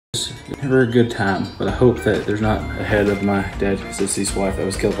Never a good time, but I hope that there's not a head of my dead deceased wife that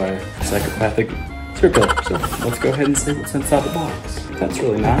was killed by a psychopathic serial killer. So let's go ahead and see what's inside the box. That's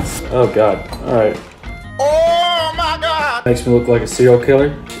really nice. Oh God, all right. Oh my God! Makes me look like a serial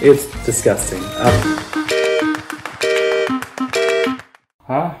killer. It's disgusting.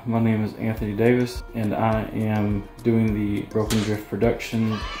 Hi, my name is Anthony Davis, and I am doing the Broken Drift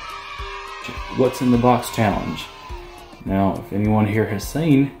Production What's in the Box Challenge. Now, if anyone here has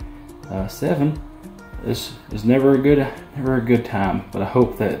seen 7, this is never a good time, but I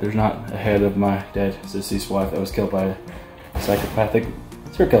hope that there's not a head of my dead deceased wife that was killed by a psychopathic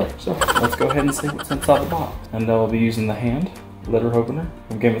serial killer. So let's go ahead and see what's inside the box. And I'll be using the hand letter opener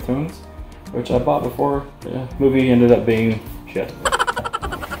from Game of Thrones, which I bought before the movie ended up being shit.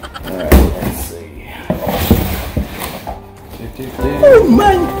 Alright, let's see. Oh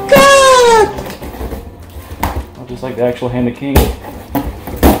my God! Oh, just like the actual Hand of King.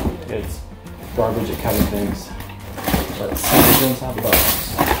 It's garbage at cutting things. Let's see what's inside the box.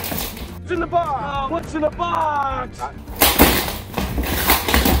 What's in the box? What's in the box?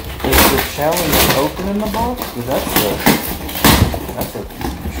 Is the challenge open in the box? Because that's a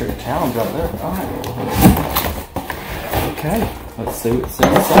sure challenge right there. Alright. Okay, let's see what's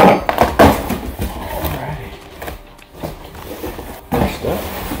inside. Alrighty. First up,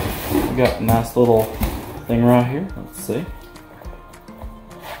 we got a nice little thing right here. Let's see.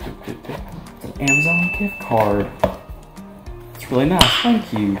 An Amazon gift card. It's really nice.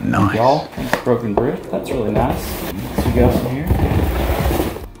 Thank you, Nice. y'all. Thanks, Broken Drift. That's really nice. What we got in here?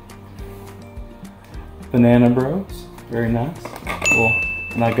 Banana Bros. Very nice. Well,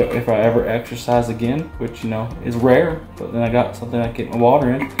 and if I ever exercise again, which you know is rare, but then I got something I can get my water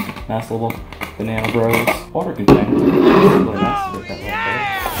in. Nice little Banana Bros water container. Really nice. Put that right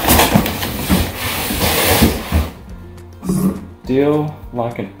there. Still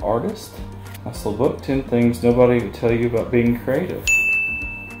like an artist. Nice little book. 10 things nobody would tell you about being creative.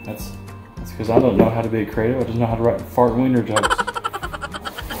 That's because I don't know how to be creative. I just know how to write fart wiener jokes.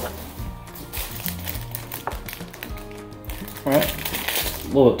 Alright. A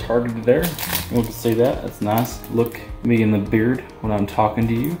little targeted there. You can see that. That's nice. Look me in the beard when I'm talking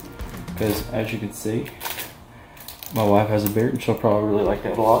to you. Because as you can see, my wife has a beard and she'll probably really like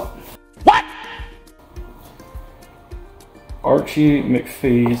that a lot. What? Archie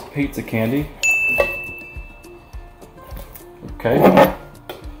McPhee's pizza candy. Okay.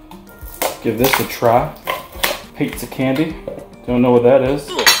 Give this a try. Pizza candy. Don't know what that is.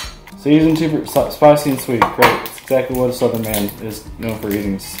 Seasoned super spicy and sweet. Great. It's exactly what a Southern man is known for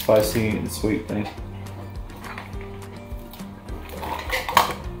eating. Spicy and sweet things.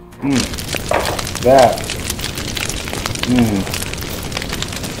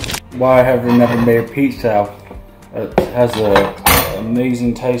 Why have we never made a pizza? It has an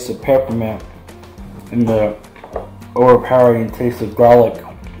amazing taste of peppermint and the overpowering taste of garlic.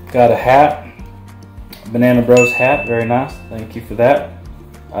 Got a hat, Banana Bros hat, very nice. Thank you for that.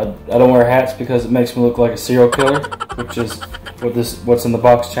 I don't wear hats because it makes me look like a serial killer, which is what this What's in the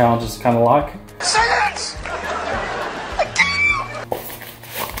Box challenge is kind of like. Silence!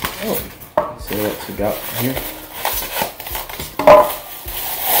 Oh, let's see what else we got here.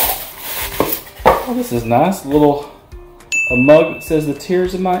 Oh, this is nice. A mug that says the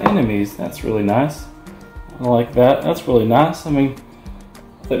tears of my enemies. That's really nice. I like that. That's really nice. I mean,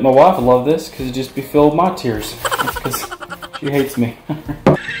 I think my wife would love this because it'd just be filled with my tears. Because she hates me.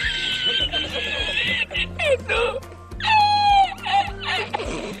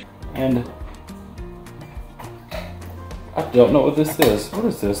 And I don't know what this is. What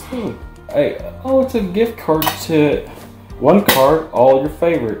is this? Oh, it's a gift card to one card, all your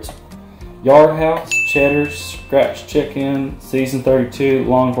favorites. Yard House, Cheddar, Scratch Chicken, Season 32,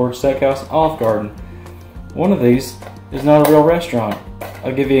 Longboard Steakhouse, Olive Garden. One of these is not a real restaurant.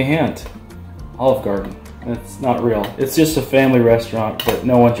 I'll give you a hint. Olive Garden. It's not real. It's just a family restaurant, but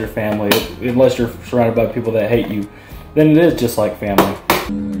no one's your family. Unless you're surrounded by people that hate you. Then it is just like family.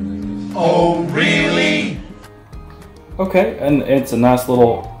 Oh, really? Okay, and it's a nice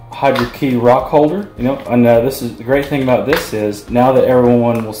little hide your key rock holder, you know, and this is the great thing about this is now that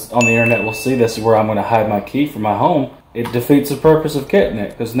everyone on the internet will see this is where I'm going to hide my key from my home. It defeats the purpose of getting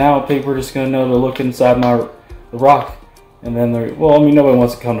it because now people are just going to know to look inside the rock, and then well, I mean, nobody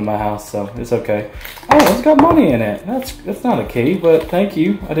wants to come to my house, so it's okay. Oh, it's got money in it. That's not a key, but thank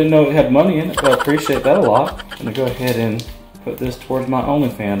you. I didn't know it had money in it, but I appreciate that a lot. I'm going to go ahead and put this towards my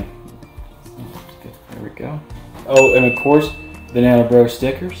OnlyFans. There we go. Oh, and of course, Banana Bros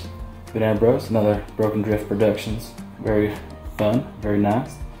stickers. Banana Bros, another Broken Drift Productions. Very fun, very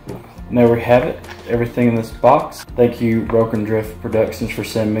nice. And there we have it, everything in this box. Thank you Broken Drift Productions for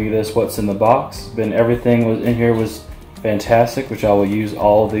sending me this what's in the box. Everything was in here was fantastic, which I will use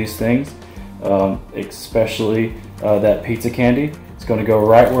all of these things, especially that pizza candy. It's going to go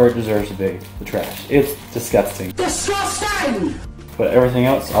right where it deserves to be, the trash. It's disgusting. Disgusting! But everything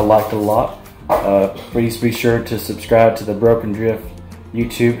else I liked a lot. Please be sure to subscribe to the Broken Drift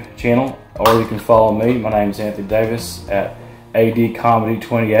YouTube channel, or you can follow me. My name is Anthony Davis at AD Comedy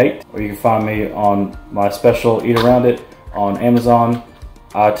 28, or you can find me on my special Eat Around It on Amazon,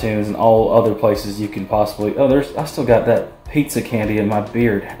 iTunes, and all other places you can possibly. Oh, I still got that pizza candy in my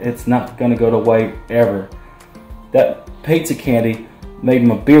beard. It's not gonna go away ever. That pizza candy made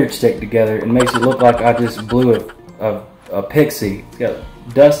my beard stick together and makes it look like I just blew a pixie. It's got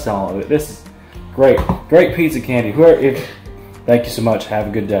dust on it. This is great pizza candy. Thank you so much. Have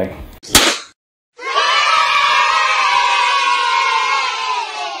a good day.